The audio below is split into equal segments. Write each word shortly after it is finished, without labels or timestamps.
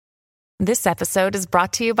This episode is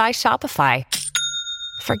brought to you by Shopify.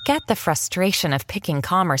 Forget the frustration of picking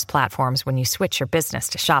commerce platforms when you switch your business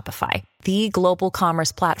to Shopify, the global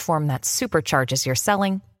commerce platform that supercharges your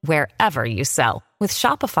selling wherever you sell. With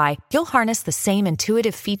Shopify, you'll harness the same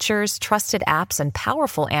intuitive features, trusted apps, and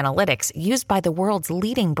powerful analytics used by the world's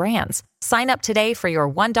leading brands. Sign up today for your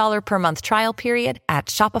 $1 per month trial period at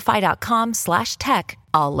shopify.com/tech,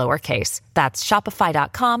 all lowercase. That's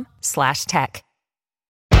shopify.com/tech.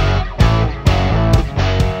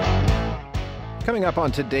 Coming up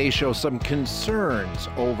on today's show, some concerns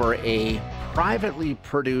over a privately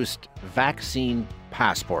produced vaccine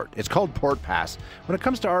passport. It's called PortPass. When it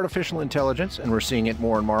comes to artificial intelligence, and we're seeing it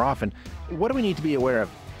more and more often, what do we need to be aware of?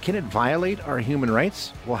 Can it violate our human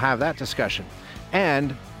rights? We'll have that discussion.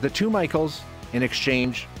 And the two Michaels in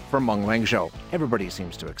exchange for Meng Wanzhou. Everybody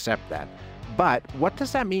seems to accept that. But what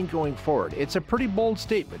does that mean going forward? It's a pretty bold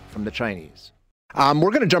statement from the Chinese. We're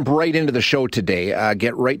going to jump right into the show today,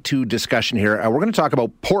 get right to discussion here. We're going to talk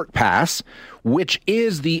about PortPass, which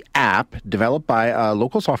is the app developed by a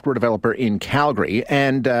local software developer in Calgary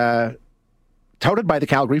and touted by the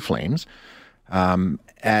Calgary Flames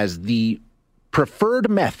as the preferred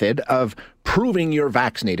method of proving you're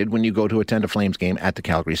vaccinated when you go to attend a Flames game at the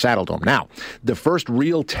Calgary Saddledome. Now, the first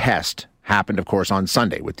real test happened, of course, on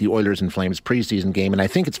Sunday with the Oilers and Flames preseason game, and I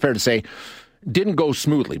think it's fair to say didn't go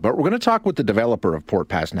smoothly, but we're going to talk with the developer of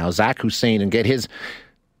PortPass now, Zach Hussein, and get his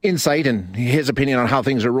insight and his opinion on how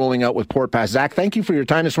things are rolling out with PortPass. Zach, thank you for your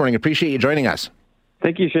time this morning. Appreciate you joining us.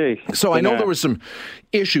 Thank you, Shay. So I know there was some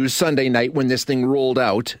issues Sunday night when this thing rolled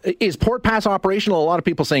out. Is PortPass operational? A lot of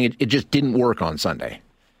people saying it just didn't work on Sunday.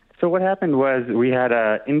 So what happened was we had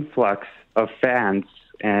an influx of fans,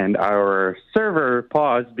 and our server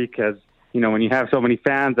paused because, when you have so many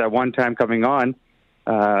fans at one time coming on,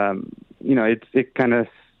 it kind of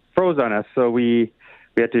froze on us. So we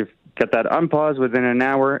had to get that unpaused within an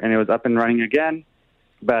hour, and it was up and running again.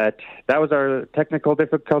 But that was our technical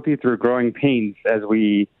difficulty through growing pains as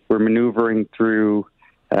we were maneuvering through,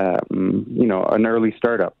 an early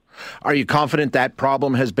startup. Are you confident that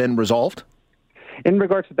problem has been resolved? In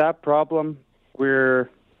regards to that problem, we are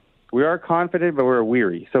confident, but we're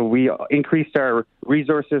weary. So we increased our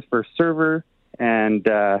resources for server and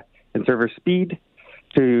server speed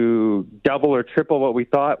to double or triple what we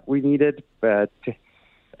thought we needed. But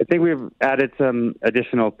I think we've added some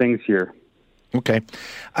additional things here. Okay.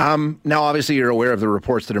 Now, obviously, you're aware of the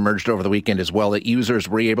reports that emerged over the weekend as well, that users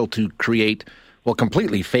were able to create,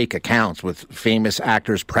 completely fake accounts with famous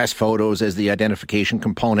actors' press photos as the identification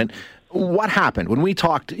component. What happened? When we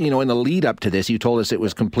talked, in the lead up to this, you told us it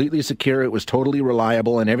was completely secure, it was totally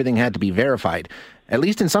reliable, and everything had to be verified. At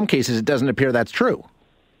least in some cases, it doesn't appear that's true.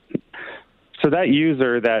 So that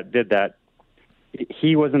user that did that,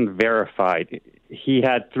 he wasn't verified. He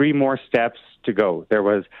had 3 more steps to go. There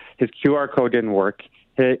was his QR code didn't work.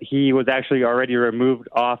 He was actually already removed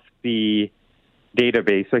off the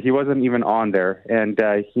database, so he wasn't even on there. And,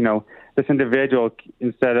 this individual,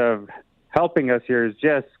 instead of helping us here,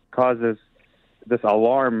 just causes this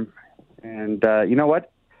alarm. And you know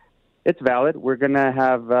what? It's valid. We're going to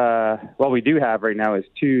have, we do have right now is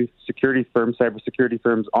 2 cybersecurity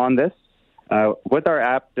firms on this with our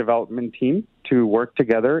app development team to work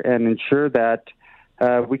together and ensure that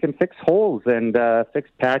we can fix holes and fix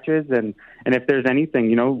patches. And if there's anything,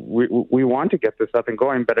 we want to get this up and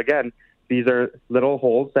going. But again, these are little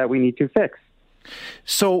holes that we need to fix.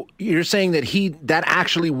 So you're saying that that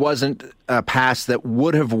actually wasn't a pass that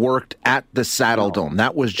would have worked at the Saddledome.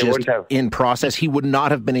 That was just in process. He would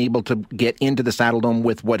not have been able to get into the Saddledome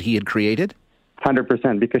with what he had created?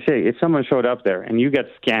 100%. Because, if someone showed up there and you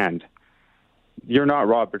get scanned, you're not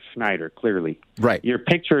Robert Schneider, clearly. Right. Your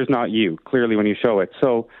picture is not you, clearly, when you show it.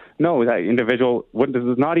 So, no, that individual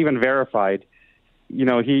was not even verified.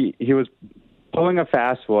 He was pulling a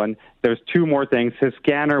fast one. There's 2 more things. His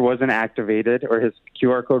scanner wasn't activated, or his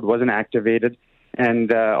QR code wasn't activated.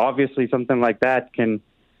 And obviously something like that can,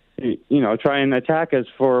 try and attack us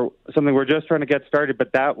for something we're just trying to get started,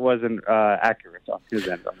 but that wasn't accurate on his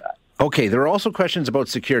end on that. Okay, there are also questions about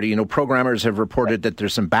security. Programmers have reported that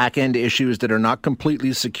there's some back-end issues that are not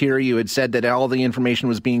completely secure. You had said that all the information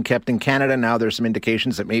was being kept in Canada. Now there's some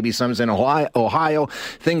indications that maybe some's in Ohio,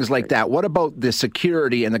 things like that. What about the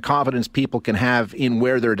security and the confidence people can have in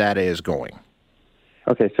where their data is going?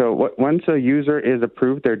 Okay, so once a user is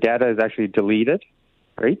approved, their data is actually deleted,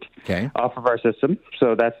 right? Okay. Off of our system.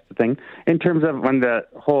 So that's the thing. In terms of when the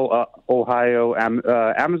whole Ohio,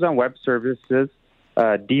 Amazon Web Services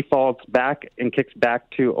defaults back and kicks back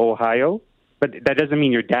to Ohio, but that doesn't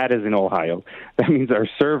mean your data is in Ohio. That means our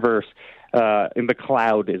servers in the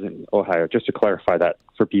cloud is in Ohio. Just to clarify that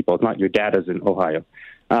for people, it's not your data's in Ohio.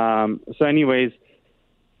 So anyways,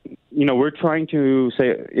 we're trying to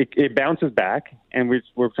say it bounces back, and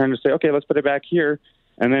we're trying to say, okay, let's put it back here,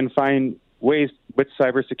 and then find ways with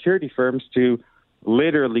cybersecurity firms to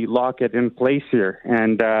literally lock it in place here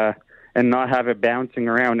and not have it bouncing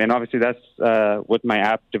around. And obviously that's with my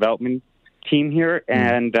app development team here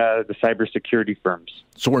and the cybersecurity firms.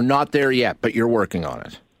 So we're not there yet, but you're working on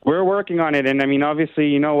it. We're working on it. And I mean, obviously,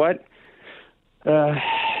 you know what?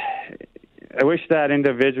 I wish that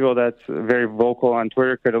individual that's very vocal on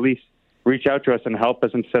Twitter could at least reach out to us and help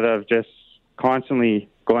us instead of just constantly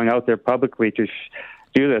going out there publicly to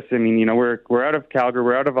do this. I mean, we're out of Calgary,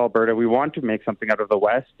 we're out of Alberta. We want to make something out of the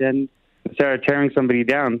West, and instead of tearing somebody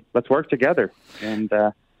down, let's work together. And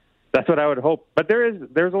that's what I would hope. But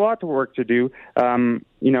there's a lot of work to do.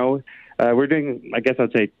 We're doing, I guess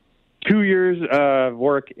I'd say, 2 years of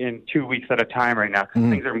work in 2 weeks at a time right now.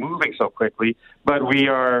 Things are moving so quickly, but we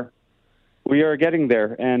are getting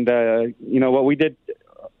there. And what we did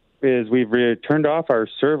is we've turned off our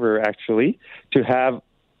server actually to have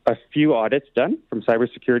a few audits done from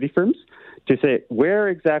cybersecurity firms to say where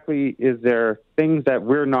exactly is there things that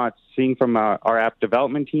we're not seeing from our app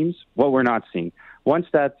development teams, what we're not seeing. Once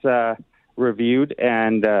that's reviewed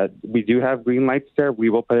and we do have green lights there, we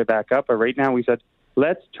will put it back up. But right now we said,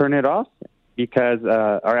 let's turn it off because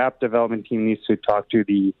our app development team needs to talk to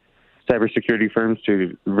the cybersecurity firms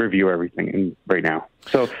to review everything right now.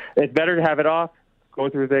 So it's better to have it off, go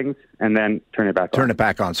through things, and then turn it back on. Turn it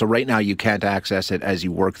back on. So right now you can't access it as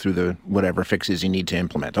you work through the whatever fixes you need to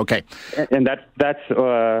implement. Okay. And that's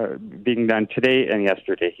being done today and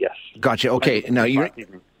yesterday, yes. Gotcha. Okay. Now,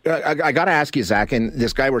 I got to ask you, Zach, and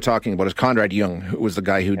this guy we're talking about is Conrad Young, who was the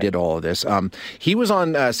guy who did all of this. He was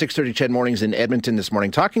on 6:30 CHED Mornings in Edmonton this morning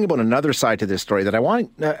talking about another side to this story that I want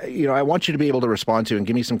you to be able to respond to and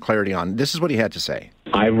give me some clarity on. This is what he had to say.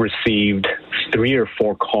 I've received 3 or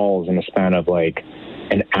 4 calls in the span of like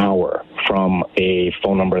an hour from a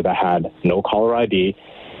phone number that had no caller ID.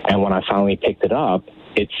 And when I finally picked it up,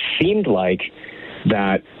 it seemed like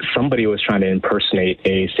that somebody was trying to impersonate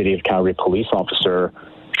a City of Calgary police officer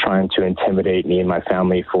trying to intimidate me and my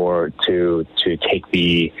family to take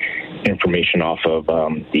the information off of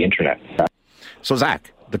the internet. So,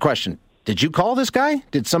 Zach, the question, did you call this guy?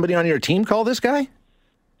 Did somebody on your team call this guy?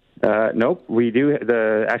 Nope. We do.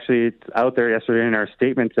 Actually, it's out there yesterday in our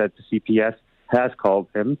statements that the CPS has called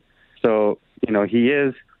him. So, he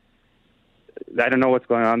is. I don't know what's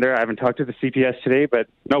going on there. I haven't talked to the CPS today, but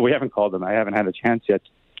no, we haven't called him. I haven't had a chance yet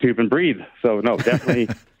to even breathe. So, no, definitely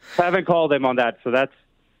haven't called him on that. So that's.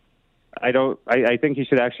 I think he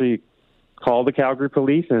should actually call the Calgary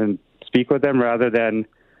police and speak with them rather than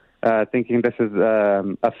thinking this is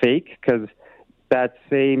a fake. Because that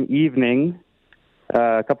same evening,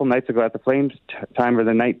 a couple nights ago at the Flames time or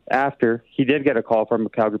the night after, he did get a call from a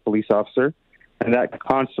Calgary police officer, and that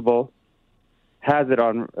constable has it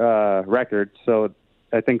on record. So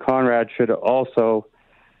I think Conrad should also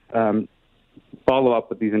follow up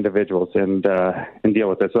with these individuals and deal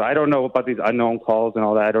with it. So I don't know about these unknown calls and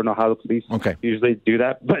all that. I don't know how the police usually do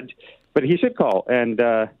that, but he should call and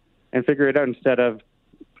figure it out instead of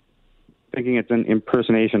thinking it's an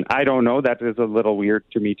impersonation. I don't know. That is a little weird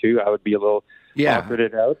to me too. I would be a little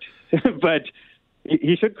awkwarded out, but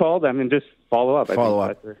he should call them and just follow up.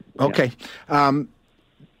 Okay.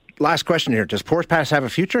 Last question here. Does PortPass have a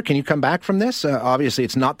future? Can you come back from this? Obviously,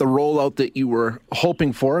 it's not the rollout that you were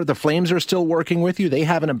hoping for. The Flames are still working with you. They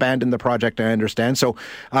haven't abandoned the project, I understand. So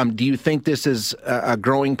do you think this is a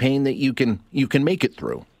growing pain that you can make it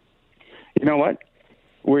through? You know what?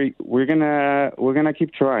 We're gonna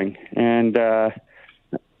keep trying. And at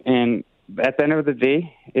the end of the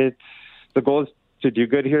day, the goal is to do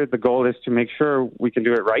good here. The goal is to make sure we can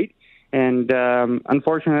do it right. And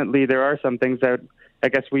unfortunately, there are some things that I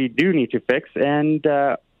guess we do need to fix, and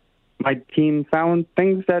my team found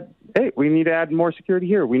things that, hey, we need to add more security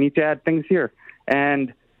here. We need to add things here.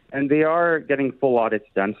 And they are getting full audits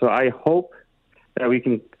done. So I hope that we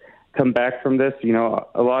can come back from this.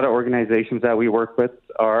 A lot of organizations that we work with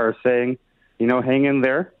are saying, hang in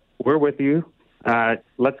there. We're with you.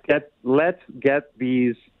 Let's get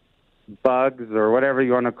these bugs or whatever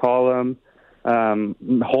you want to call them,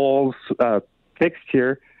 holes fixed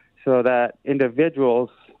here, so that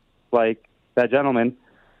individuals like that gentleman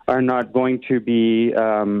are not going to be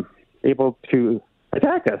able to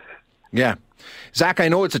attack us. Yeah. Zach, I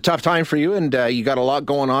know it's a tough time for you, and you got a lot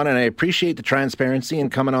going on, and I appreciate the transparency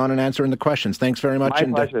and coming on and answering the questions. Thanks very much. My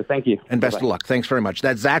pleasure. Thank you. And best of luck. Thanks very much.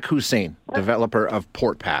 That's Zach Hussain, developer of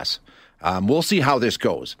PortPass. We'll see how this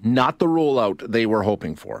goes. Not the rollout they were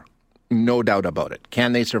hoping for. No doubt about it.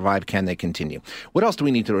 Can they survive? Can they continue? What else do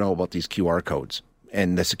we need to know about these QR codes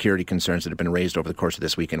and the security concerns that have been raised over the course of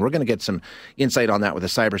this weekend? We're going to get some insight on that with a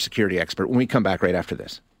cybersecurity expert when we come back right after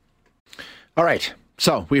this. All right.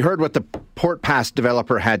 So we heard what the PortPass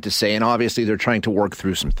developer had to say, and obviously they're trying to work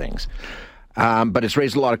through some things. But it's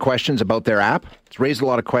raised a lot of questions about their app. It's raised a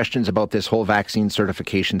lot of questions about this whole vaccine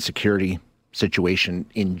certification security situation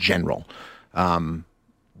in general.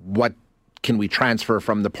 What can we transfer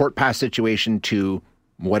from the PortPass situation to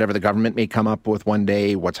whatever the government may come up with one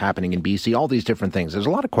day, what's happening in BC, all these different things. There's a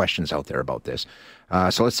lot of questions out there about this.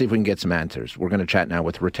 So let's see if we can get some answers. We're going to chat now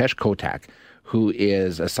with Ritesh Kotak, who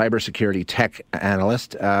is a cybersecurity tech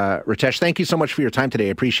analyst. Ritesh, thank you so much for your time today.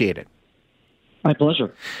 I appreciate it. My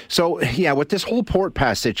pleasure. So, yeah, with this whole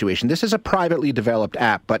PortPass situation, this is a privately developed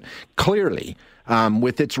app, but clearly,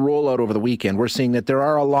 with its rollout over the weekend, we're seeing that there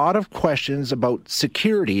are a lot of questions about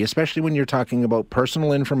security, especially when you're talking about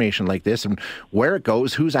personal information like this and where it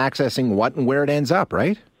goes, who's accessing what, and where it ends up,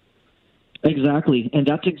 right? Exactly, and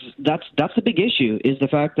that's the big issue, is the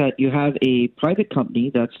fact that you have a private company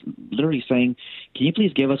that's literally saying, can you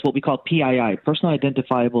please give us what we call PII, personal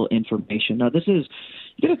identifiable information. Now, this is,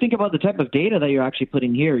 you got to think about the type of data that you're actually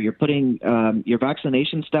putting here. You're putting your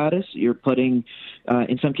vaccination status, you're putting,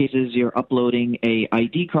 in some cases, you're uploading a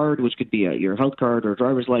ID card, which could be your health card or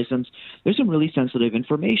driver's license. There's some really sensitive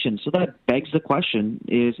information. So that begs the question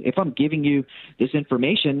is, if I'm giving you this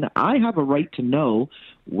information, I have a right to know,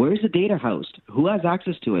 where's the data housed? Who has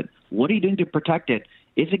access to it? What are you doing to protect it?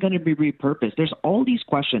 Is it going to be repurposed? There's all these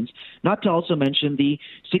questions, not to also mention the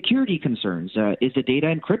security concerns. Is the data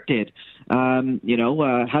encrypted?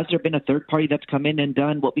 Has there been a third party that's come in and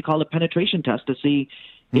done what we call a penetration test to see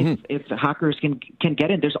if hackers can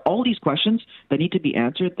get in? There's all these questions that need to be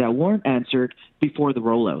answered that weren't answered before the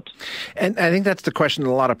rollout. And I think that's the question that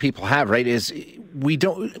a lot of people have, right, is we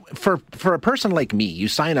don't, for a person like me, you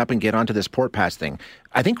sign up and get onto this PortPass thing.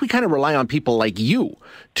 I think we kind of rely on people like you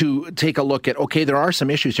to take a look at, okay, there are some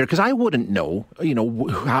issues here, because I wouldn't know,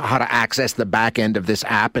 how to access the back end of this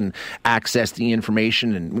app and access the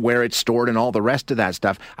information and where it's stored and all the rest of that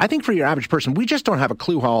stuff. I think for your average person, we just don't have a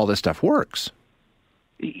clue how all this stuff works.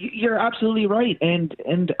 You're absolutely right.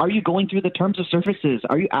 And are you going through the terms of services?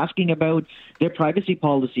 Are you asking about their privacy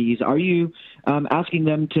policies? Are you asking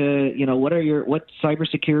them to, what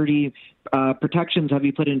cybersecurity protections have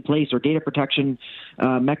you put in place, or data protection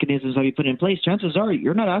mechanisms have you put in place? Chances are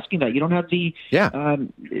you're not asking that. You don't have the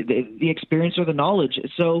experience or the knowledge.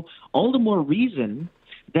 So all the more reason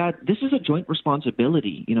that this is a joint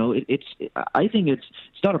responsibility. I think it's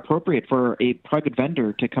not appropriate for a private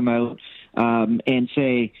vendor to come out and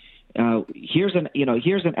say, here's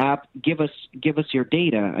an app, give us your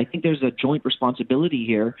data. I think there's a joint responsibility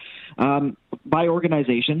here by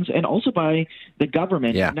organizations and also by the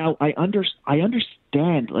government. Yeah. Now, I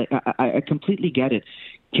understand, I completely get it.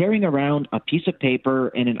 Carrying around a piece of paper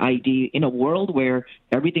and an ID in a world where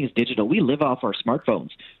everything is digital. We live off our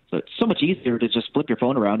smartphones. So it's so much easier to just flip your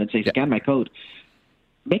phone around and say, scan my code.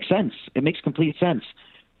 Makes sense. It makes complete sense.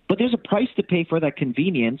 But there's a price to pay for that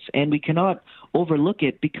convenience, and we cannot overlook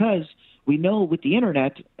it, because we know with the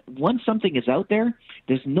internet, once something is out there,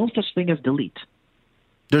 there's no such thing as delete.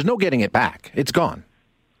 There's no getting it back. It's gone.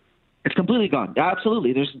 It's completely gone.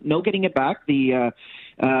 Absolutely. There's no getting it back. It's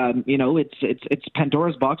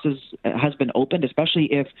Pandora's box has been opened, especially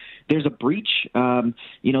if there's a breach.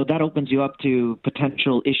 That opens you up to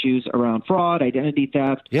potential issues around fraud, identity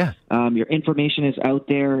theft. Yeah. Your information is out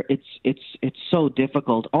there. It's so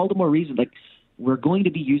difficult. All the more reason, we're going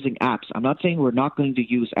to be using apps. I'm not saying we're not going to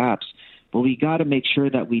use apps, but we got to make sure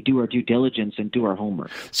that we do our due diligence and do our homework.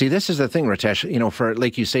 See, this is the thing, Ritesh, for,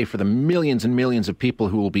 like you say, for the millions and millions of people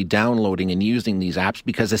who will be downloading and using these apps,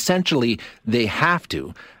 because essentially they have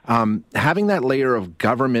to, having that layer of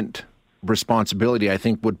government responsibility, I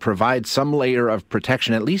think, would provide some layer of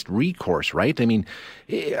protection, at least recourse, right? I mean,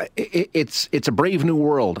 it's a brave new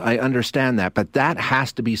world. I understand that, but that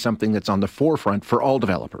has to be something that's on the forefront for all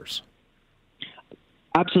developers.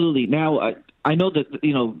 Absolutely. Now, I know that,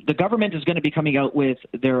 the government is going to be coming out with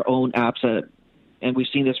their own apps, and we've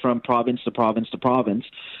seen this from province to province to province.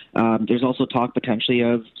 There's also talk potentially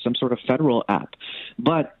of some sort of federal app.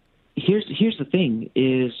 But here's the thing,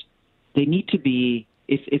 is they need to be,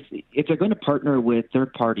 if they're going to partner with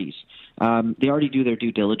third parties, they already do their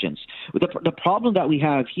due diligence. The problem that we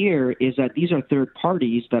have here is that these are third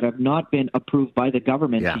parties that have not been approved by the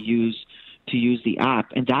government to use the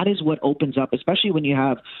app. And that is what opens up, especially when you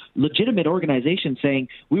have legitimate organizations saying,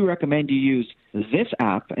 we recommend you use this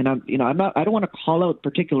app. And I don't want to call out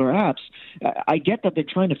particular apps. I get that they're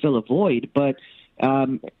trying to fill a void, but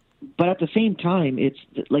But at the same time, it's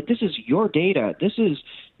like, this is your data. This is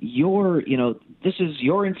your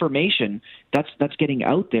information that's getting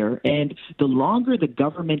out there. And the longer the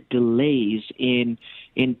government delays in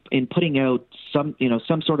putting out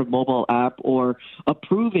some sort of mobile app or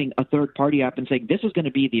approving a third-party app and saying this is going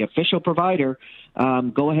to be the official provider,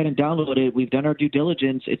 go ahead and download it. We've done our due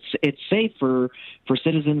diligence. It's safe for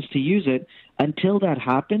citizens to use it. Until that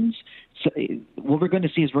happens, so what we're going to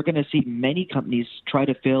see many companies try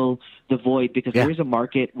to fill the void, because there is a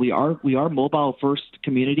market. We are mobile first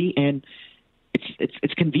community, and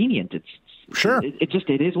it's convenient. It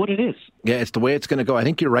is what it is. Yeah, it's the way it's going to go. I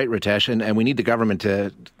think you're right, Ritesh, and we need the government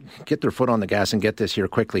to get their foot on the gas and get this here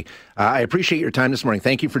quickly. I appreciate your time this morning.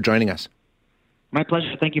 Thank you for joining us. My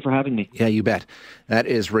pleasure. Thank you for having me. Yeah, you bet. That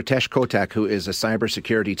is Ritesh Kotak, who is a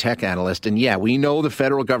cybersecurity tech analyst. And yeah, we know the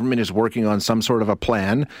federal government is working on some sort of a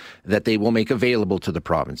plan that they will make available to the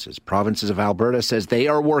provinces. Provinces of Alberta says they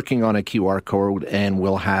are working on a QR code and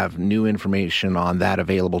will have new information on that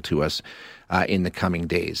available to us in the coming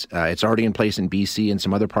days. It's already in place in BC and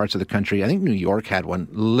some other parts of the country. I think New York had one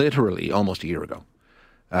literally almost a year ago.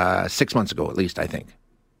 6 months ago, at least, I think.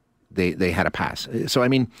 They had a pass. So, I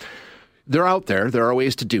mean, they're out there. There are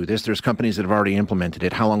ways to do this. There's companies that have already implemented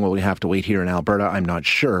it. How long will we have to wait here in Alberta? I'm not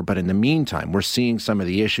sure. But in the meantime, we're seeing some of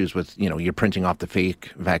the issues with, you're printing off the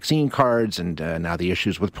fake vaccine cards, and now the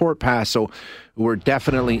issues with PortPass. So we're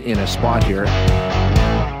definitely in a spot here.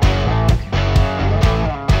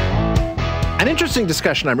 An interesting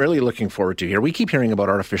discussion I'm really looking forward to here. We keep hearing about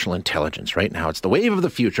artificial intelligence right now. It's the wave of the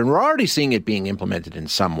future, and we're already seeing it being implemented in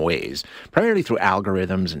some ways, primarily through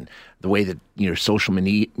algorithms and the way that social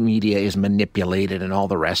media is manipulated and all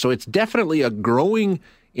the rest. So it's definitely a growing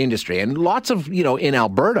industry. And lots of, in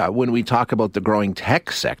Alberta, when we talk about the growing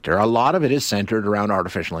tech sector, a lot of it is centered around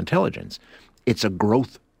artificial intelligence. It's a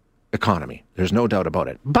growth economy. There's no doubt about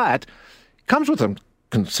it. But it comes with some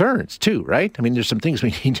concerns too, right? I mean, there's some things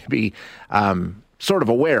we need to be sort of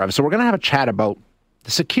aware of. So we're going to have a chat about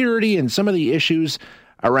the security and some of the issues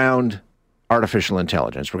around artificial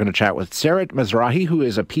intelligence. We're going to chat with Sarit Mizrahi, who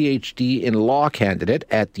is a PhD in law candidate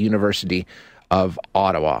at the University of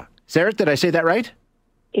Ottawa. Sarit, did I say that right?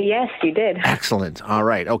 Yes, you did. Excellent. All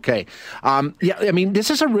right. Okay. This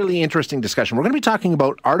is a really interesting discussion. We're going to be talking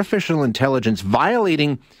about artificial intelligence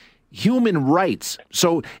violating human rights.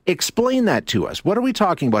 So explain that to us. What are we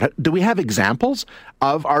talking about? Do we have examples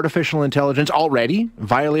of artificial intelligence already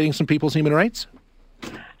violating some people's human rights?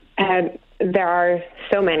 There are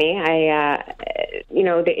so many.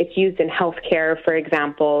 It's used in healthcare, for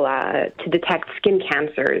example, to detect skin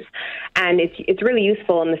cancers. And it's really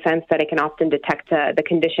useful in the sense that it can often detect the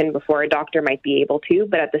condition before a doctor might be able to.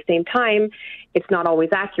 But at the same time, it's not always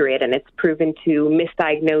accurate, and it's proven to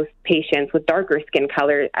misdiagnose patients with darker skin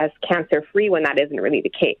color as cancer-free when that isn't really the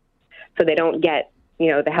case. So they don't get,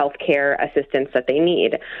 the healthcare assistance that they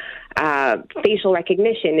need. Facial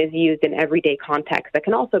recognition is used in everyday context that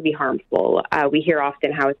can also be harmful. We hear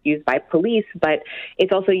often how it's used by police, but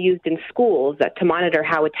it's also used in schools to monitor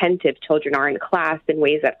how attentive children are in class in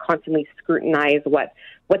ways that constantly scrutinize what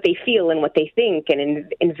they feel and what they think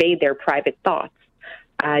and invade their private thoughts.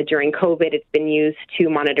 During COVID, it's been used to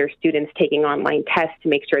monitor students taking online tests to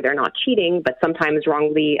make sure they're not cheating, but sometimes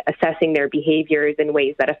wrongly assessing their behaviors in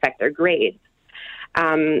ways that affect their grades.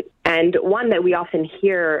 And one that we often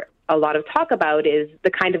hear a lot of talk about is the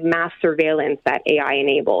kind of mass surveillance that AI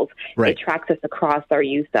enables. Right. It tracks us across our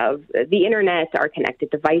use of the internet, our connected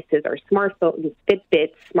devices, our smartphones,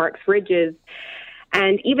 Fitbits, smart fridges.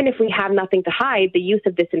 And even if we have nothing to hide, the use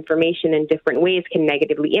of this information in different ways can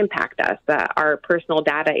negatively impact us. Our personal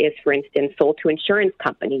data is, for instance, sold to insurance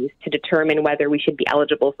companies to determine whether we should be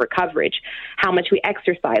eligible for coverage, how much we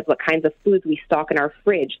exercise, what kinds of foods we stock in our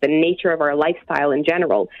fridge, the nature of our lifestyle in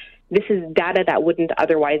general. This is data that wouldn't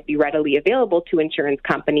otherwise be readily available to insurance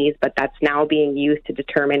companies, but that's now being used to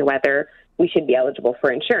determine whether we should be eligible for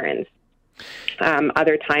insurance.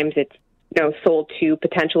 Other times it's sold to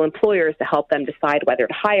potential employers to help them decide whether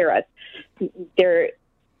to hire us. The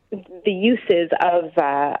uses of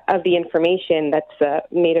the information that's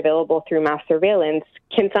made available through mass surveillance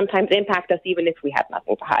can sometimes impact us even if we have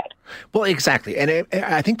nothing to hide. Well, exactly. And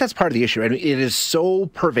I think that's part of the issue. I mean, it is so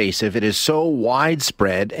pervasive. It is so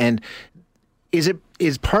widespread. And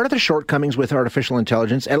is part of the shortcomings with artificial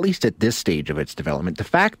intelligence, at least at this stage of its development, the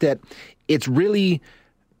fact that it's really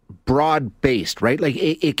broad-based, right? Like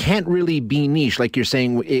it can't really be niche. Like you're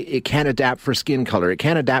saying, it can't adapt for skin color. It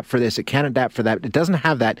can't adapt for this. It can't adapt for that. It doesn't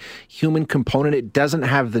have that human component. It doesn't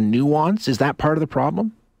have the nuance. Is that part of the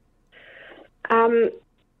problem?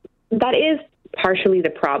 That is partially the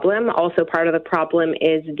problem. Also, part of the problem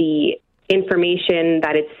is the information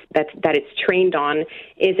that it's trained on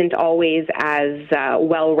isn't always as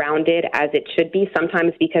well-rounded as it should be,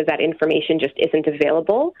 sometimes because that information just isn't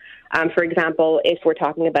available. For example, if we're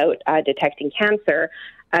talking about detecting cancer,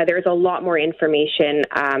 there's a lot more information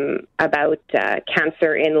about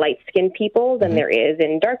cancer in light-skinned people than there is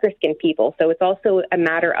in darker-skinned people. So it's also a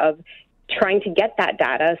matter of trying to get that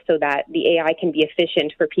data so that the AI can be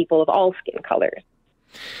efficient for people of all skin colors.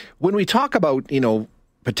 When we talk about,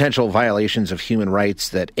 potential violations of human rights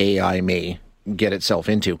that AI may get itself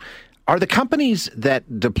into, are the companies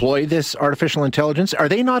that deploy this artificial intelligence, are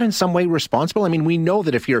they not in some way responsible? I mean, we know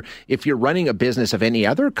that if you're running a business of any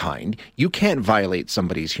other kind, you can't violate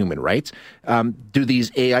somebody's human rights. Do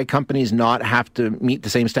these AI companies not have to meet the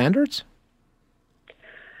same standards?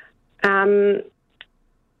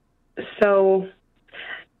 So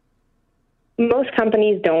most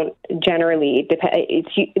companies don't generally depend.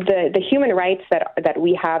 The human rights that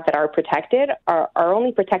we have that are protected are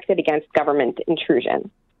only protected against government intrusion.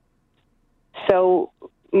 So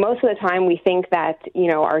most of the time we think that,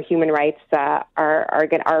 our human rights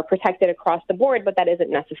are protected across the board, but that isn't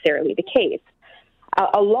necessarily the case.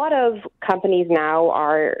 A lot of companies now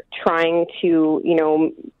are trying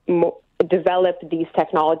to, develop these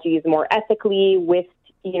technologies more ethically with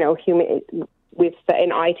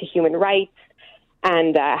an eye to human rights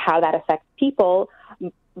and how that affects people.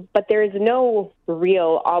 But there is no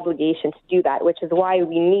real obligation to do that, which is why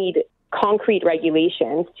we need concrete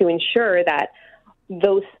regulations to ensure that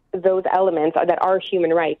those elements that are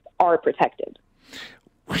human rights are protected.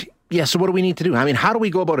 Yeah, so what do we need to do? I mean, how do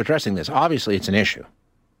we go about addressing this? Obviously, it's an issue.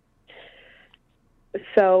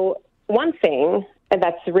 So one thing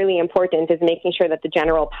that's really important is making sure that the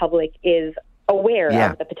general public is aware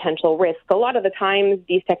of the potential risk. A lot of the times,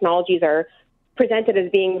 these technologies are presented as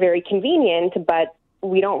being very convenient, but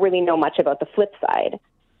we don't really know much about the flip side.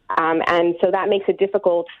 And so that makes it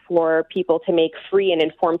difficult for people to make free and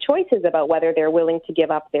informed choices about whether they're willing to give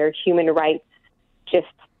up their human rights just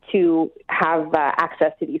to have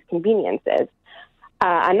access to these conveniences.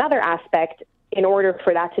 Another aspect, in order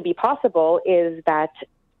for that to be possible, is that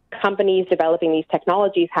companies developing these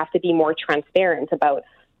technologies have to be more transparent about,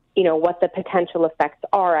 what the potential effects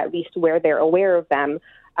are, at least where they're aware of them,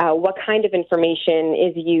 what kind of information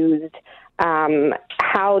is used,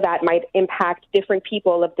 how that might impact different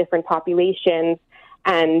people of different populations.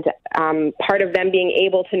 And part of them being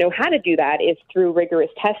able to know how to do that is through rigorous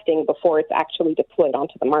testing before it's actually deployed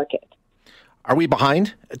onto the market. Are we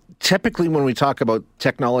behind? Typically, when we talk about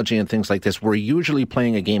technology and things like this, we're usually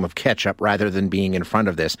playing a game of catch-up rather than being in front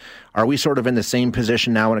of this. Are we sort of in the same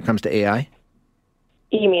position now when it comes to AI?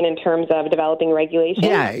 You mean in terms of developing regulations?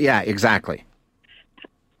 Yeah, exactly.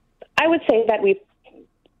 I would say that we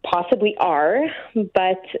possibly are,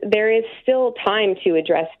 but there is still time to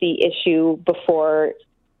address the issue before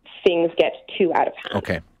things get too out of hand.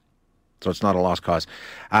 Okay. So it's not a lost cause.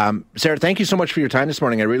 Sarah, thank you so much for your time this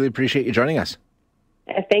morning. I really appreciate you joining us.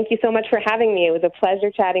 Thank you so much for having me. It was a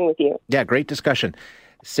pleasure chatting with you. Yeah, great discussion.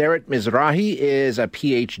 Sarit Mizrahi is a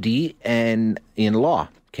PhD in law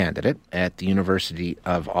candidate at the University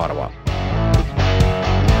of Ottawa.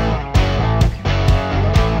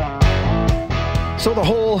 So the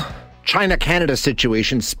whole China-Canada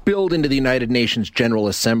situation spilled into the United Nations General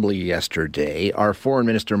Assembly yesterday. Our Foreign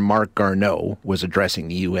Minister, Marc Garneau, was addressing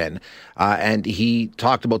the UN, and he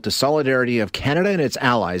talked about the solidarity of Canada and its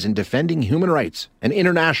allies in defending human rights and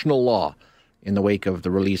international law in the wake of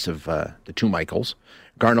the release of the two Michaels.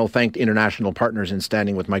 Garneau thanked international partners in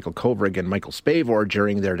standing with Michael Kovrig and Michael Spavor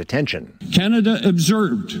during their detention. Canada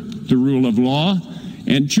observed the rule of law,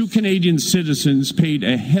 and two Canadian citizens paid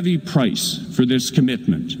a heavy price for this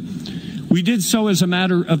commitment. We did so as a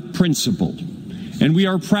matter of principle, and we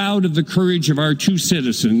are proud of the courage of our two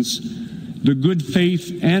citizens, the good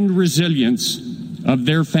faith and resilience of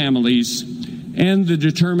their families, and the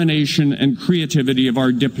determination and creativity of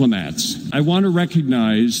our diplomats. I want to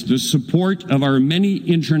recognize the support of our many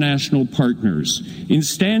international partners in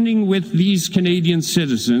standing with these Canadian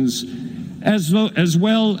citizens, as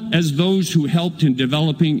well as those who helped in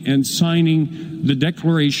developing and signing the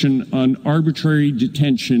Declaration on Arbitrary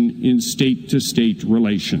Detention in State-to-State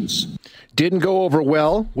Relations. Didn't go over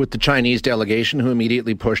well with the Chinese delegation, who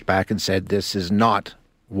immediately pushed back and said, this is not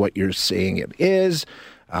what you're saying it is.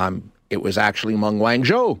 it was actually Meng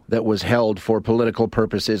Wanzhou that was held for political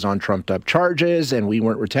purposes on trumped-up charges, and we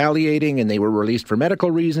weren't retaliating, and they were released for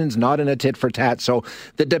medical reasons, not in a tit-for-tat. So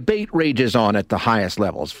the debate rages on at the highest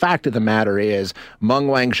levels. Fact of the matter is, Meng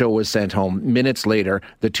Wanzhou was sent home. Minutes later,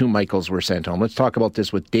 the two Michaels were sent home. Let's talk about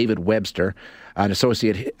this with David Webster, an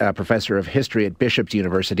associate professor of history at Bishop's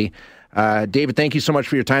University. David, thank you so much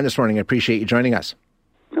for your time this morning. I appreciate you joining us.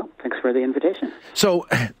 No, thanks for the invitation. So,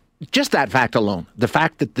 just that fact alone, the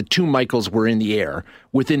fact that the two Michaels were in the air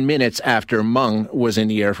within minutes after Meng was in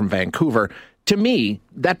the air from Vancouver, to me,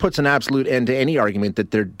 that puts an absolute end to any argument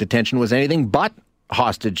that their detention was anything but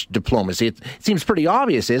hostage diplomacy. It seems pretty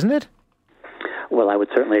obvious, isn't it? Well, I would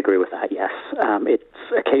certainly agree with that, yes. It's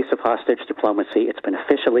a case of hostage diplomacy. It's been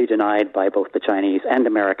officially denied by both the Chinese and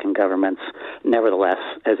American governments. Nevertheless,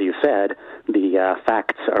 as you said, the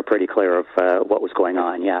facts are pretty clear of what was going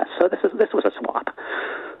on, yeah. So this was a swap.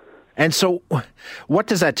 And so what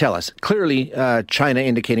does that tell us? Clearly, China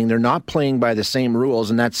indicating they're not playing by the same rules,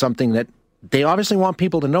 and that's something that they obviously want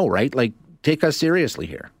people to know, right? Like, take us seriously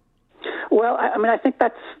here. Well, I mean, I think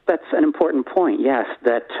that's an important point, yes,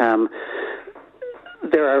 that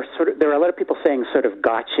there are a lot of people saying sort of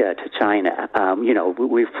gotcha to China.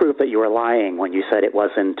 We've proved that you were lying when you said it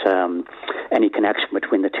wasn't any connection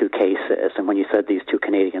between the two cases, and when you said these two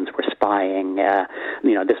Canadians were spying.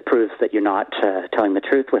 This proves that you're not telling the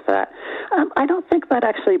truth with that. I don't think that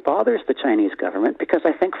actually bothers the Chinese government, because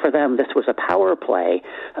I think for them this was a power play.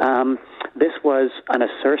 This was an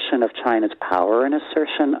assertion of China's power, an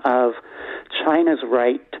assertion of China's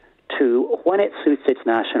right to, when it suits its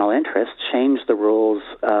national interest, change the rules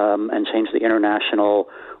and change the international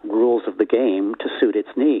rules of the game to suit its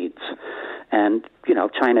needs. And,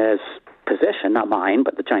 China's position, not mine,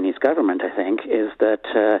 but the Chinese government, I think, is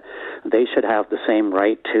that they should have the same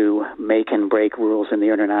right to make and break rules in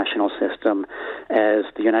the international system as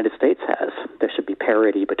the United States has. There should be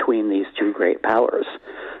parity between these two great powers.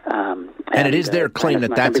 And it is their claim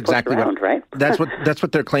that's exactly what, right? that's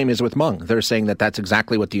what their claim is with Meng. They're saying that that's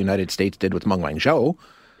exactly what the United States did with Meng Wanzhou.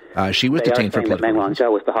 She was detained for political reasons. Meng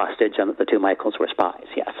Wanzhou was the hostage, and that the two Michaels were spies.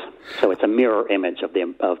 Yes, so it's a mirror image of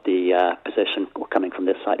the position coming from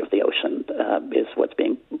this side of the ocean is what's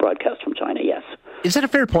being broadcast from China. Yes. Is that a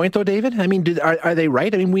fair point, though, David? I mean, are they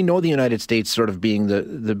right? I mean, we know the United States, sort of being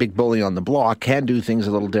the big bully on the block, can do things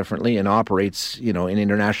a little differently and operates, in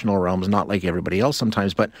international realms, not like everybody else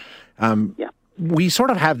sometimes. But we sort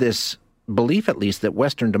of have this belief, at least, that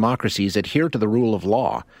Western democracies adhere to the rule of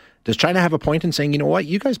law. Does China have a point in saying, you know what,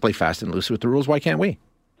 you guys play fast and loose with the rules, why can't we?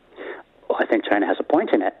 Well, I think China has a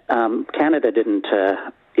point in it. Canada didn't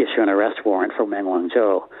issue an arrest warrant for Meng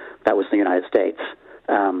Wanzhou. That was the United States.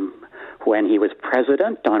 When he was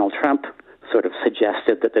president, Donald Trump sort of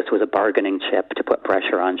suggested that this was a bargaining chip to put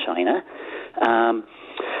pressure on China.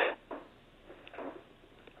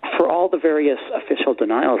 For all the various official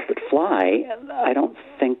denials that fly, I don't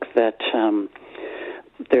think that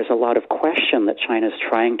there's a lot of question that China's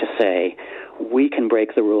trying to say, we can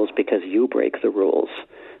break the rules because you break the rules.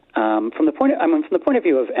 From the point of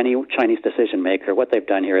view of any Chinese decision maker, what they've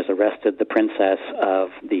done here is arrested the princess of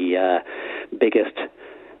the biggest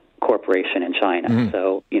corporation in China. Mm-hmm.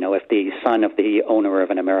 So, if the son of the owner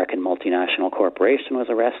of an American multinational corporation was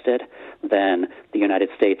arrested, then the United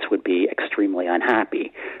States would be extremely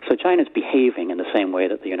unhappy. So China's behaving in the same way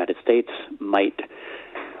that the United States might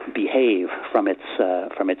behave from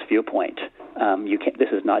its viewpoint. This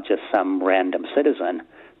is not just some random citizen.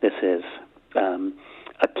 This is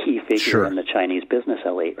a key figure in the Chinese business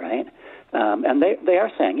elite, right? And they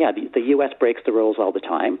are saying, the U.S. breaks the rules all the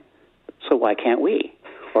time, so why can't we?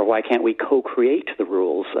 Or why can't we co-create the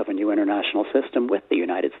rules of a new international system with the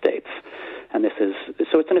United States? And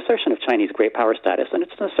so it's an assertion of Chinese great power status, and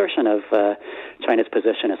it's an assertion of China's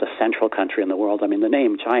position as a central country in the world. I mean, the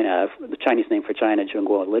name China, the Chinese name for China,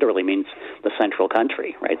 Zhongguo, literally means the central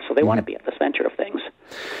country, right? So they want to be at the center of things.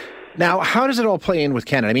 Now, how does it all play in with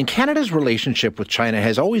Canada? I mean, Canada's relationship with China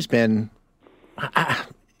has always been...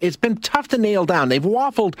 it's been tough to nail down. They've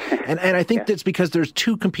waffled, and I think that's because there's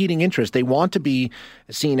two competing interests. They want to be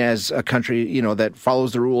seen as a country, that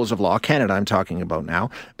follows the rules of law. Canada, I'm talking about now.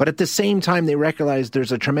 But at the same time, they recognize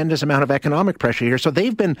there's a tremendous amount of economic pressure here. So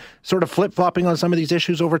they've been sort of flip-flopping on some of these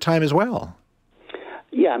issues over time as well.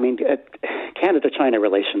 Yeah, I mean, Canada-China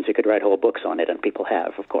relations, you could write whole books on it, and people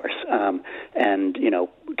have, of course.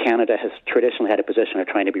 Canada has traditionally had a position of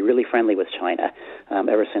trying to be really friendly with China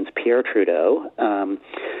ever since Pierre Trudeau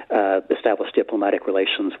established diplomatic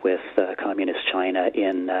relations with communist China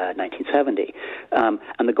in 1970.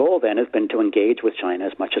 And the goal then has been to engage with China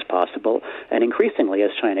as much as possible, and increasingly,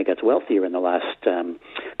 as China gets wealthier in the last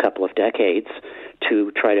couple of decades,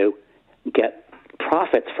 to try to get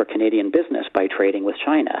profits for Canadian business by trading with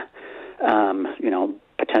China.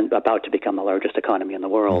 About to become the largest economy in the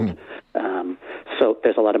world. So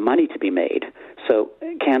there's a lot of money to be made. So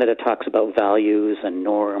Canada talks about values and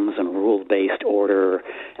norms and rule-based order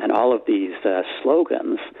and all of these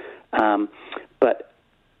slogans. But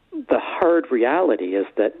the hard reality is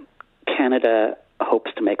that Canada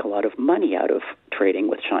hopes to make a lot of money out of trading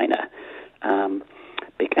with China. And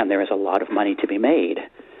there is a lot of money to be made.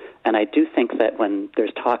 And I do think that when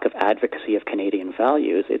there's talk of advocacy of Canadian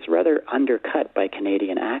values, it's rather undercut by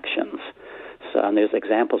Canadian actions. So, and there's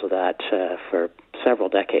examples of that for several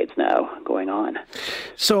decades now going on.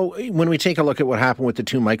 So when we take a look at what happened with the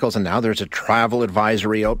two Michaels, and now there's a travel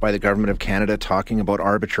advisory out by the Government of Canada talking about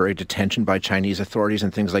arbitrary detention by Chinese authorities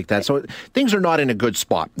and things like that. So things are not in a good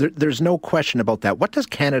spot. There's no question about that. What does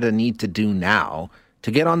Canada need to do now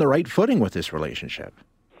to get on the right footing with this relationship?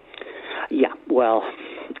 Yeah, well,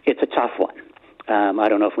 it's a tough one. I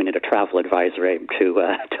don't know if we need a travel advisory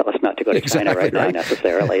to tell us not to go to China right now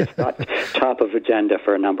necessarily. It's not top of agenda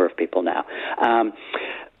for a number of people now.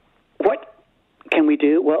 What can we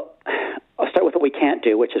do? Well, I'll start with what we can't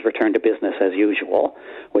do, which is return to business as usual,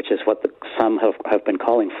 which is what some have been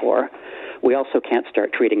calling for. We also can't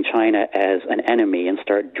start treating China as an enemy and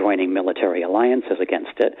start joining military alliances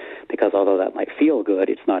against it, because although that might feel good,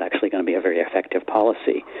 it's not actually going to be a very effective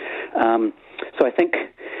policy. So I think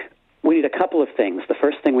we need a couple of things. The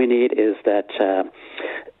first thing we need is that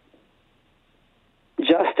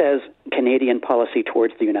just as Canadian policy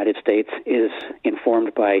towards the United States is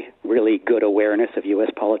informed by really good awareness of U.S.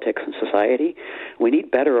 politics and society, we need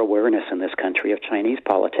better awareness in this country of Chinese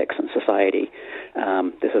politics and society.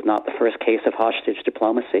 This is not the first case of hostage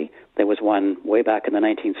diplomacy. There was one way back in the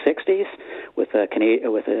 1960s with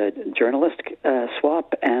a journalist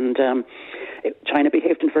swap, and China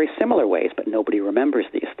behaved in very similar ways, but nobody remembers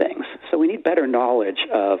these things. So we need better knowledge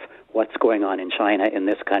of what's going on in China in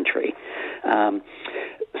this country.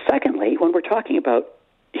 Secondly, when we're talking about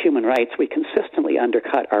human rights, we consistently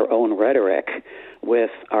undercut our own rhetoric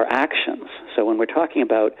with our actions. So when we're talking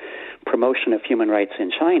about promotion of human rights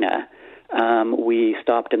in China, we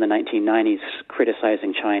stopped in the 1990s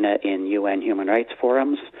criticizing China in UN human rights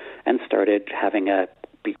forums and started having a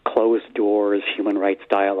closed doors human rights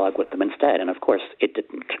dialogue with them instead. And of course, it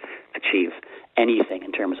didn't achieve anything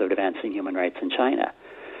in terms of advancing human rights in China.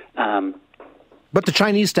 But the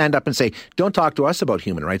Chinese stand up and say, don't talk to us about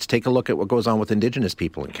human rights. Take a look at what goes on with Indigenous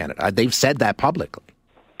people in Canada. They've said that publicly.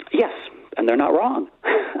 Yes, and they're not wrong.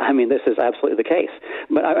 I mean, this is absolutely the case.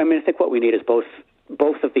 But I think what we need is both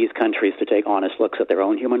of these countries to take honest looks at their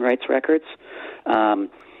own human rights records.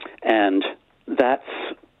 And that's,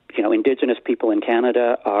 Indigenous people in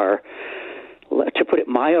Canada are, to put it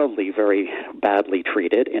mildly, very badly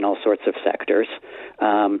treated in all sorts of sectors.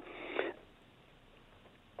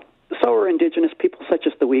 So are Indigenous people such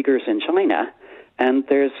as the Uyghurs in China, and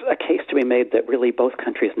there's a case to be made that really both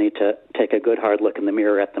countries need to take a good hard look in the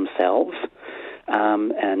mirror at themselves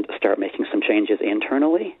and start making some changes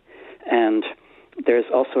internally. And there's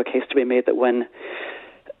also a case to be made that when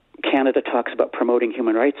Canada talks about promoting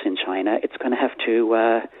human rights in China, it's going to have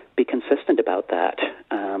to be consistent about that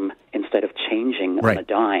instead of changing on a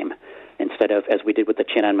dime. Instead of, as we did with the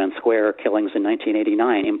Tiananmen Square killings in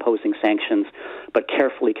 1989, imposing sanctions, but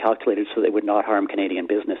carefully calculated so they would not harm Canadian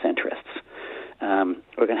business interests.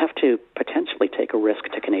 We're going to have to potentially take a risk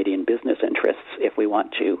to Canadian business interests if we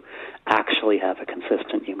want to actually have a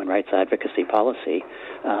consistent human rights advocacy policy,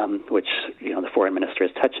 which the foreign minister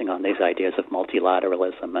is touching on these ideas of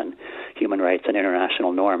multilateralism and human rights and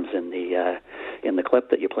international norms in the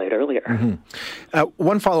clip that you played earlier. Mm-hmm.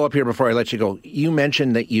 One follow-up here before I let you go. You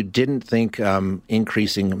mentioned that you didn't think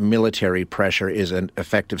increasing military pressure is an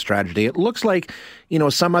effective strategy. It looks like,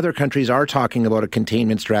 some other countries are talking about a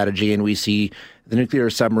containment strategy, and we see the nuclear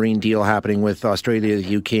submarine deal happening with Australia,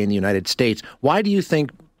 the UK, and the United States. Why do you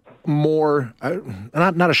think more,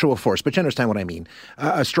 not a show of force, but you understand what I mean,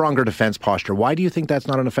 a stronger defense posture? Why do you think that's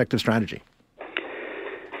not an effective strategy?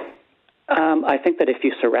 I think that if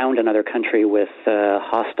you surround another country with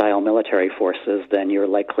hostile military forces, then you're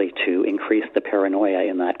likely to increase the paranoia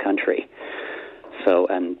in that country. So,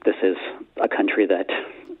 and this is a country that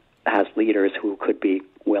has leaders who could be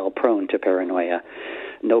well prone to paranoia.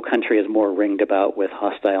 No country is more ringed about with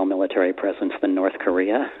hostile military presence than North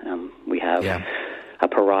Korea. We have a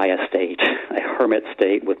pariah state, a hermit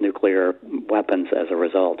state with nuclear weapons as a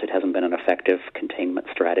result. It hasn't been an effective containment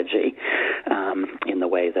strategy in the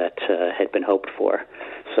way that had been hoped for.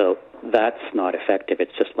 So that's not effective.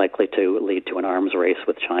 It's just likely to lead to an arms race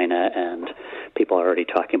with China, and people are already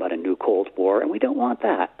talking about a new Cold War, and we don't want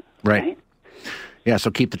that. Right? Yeah,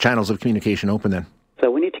 so keep the channels of communication open then. So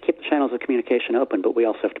we need to keep the channels of communication open, but we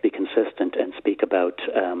also have to be consistent and speak about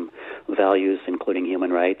values, including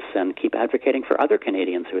human rights, and keep advocating for other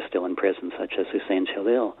Canadians who are still in prison, such as Hussein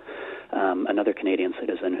Chalil, another Canadian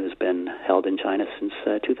citizen who's been held in China since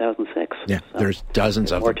 2006. Yeah, so there's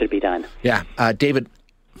dozens of them. More to be done. Yeah. David,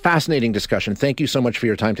 fascinating discussion. Thank you so much for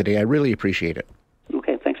your time today. I really appreciate it.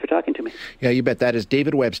 Okay, thanks for talking to me. Yeah, you bet. That is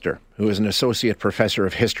David Webster, who is an associate professor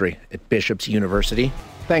of history at Bishop's University.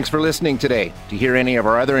 Thanks for listening today. To hear any of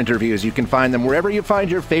our other interviews, you can find them wherever you find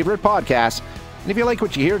your favorite podcasts. And if you like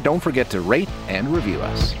what you hear, don't forget to rate and review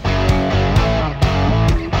us.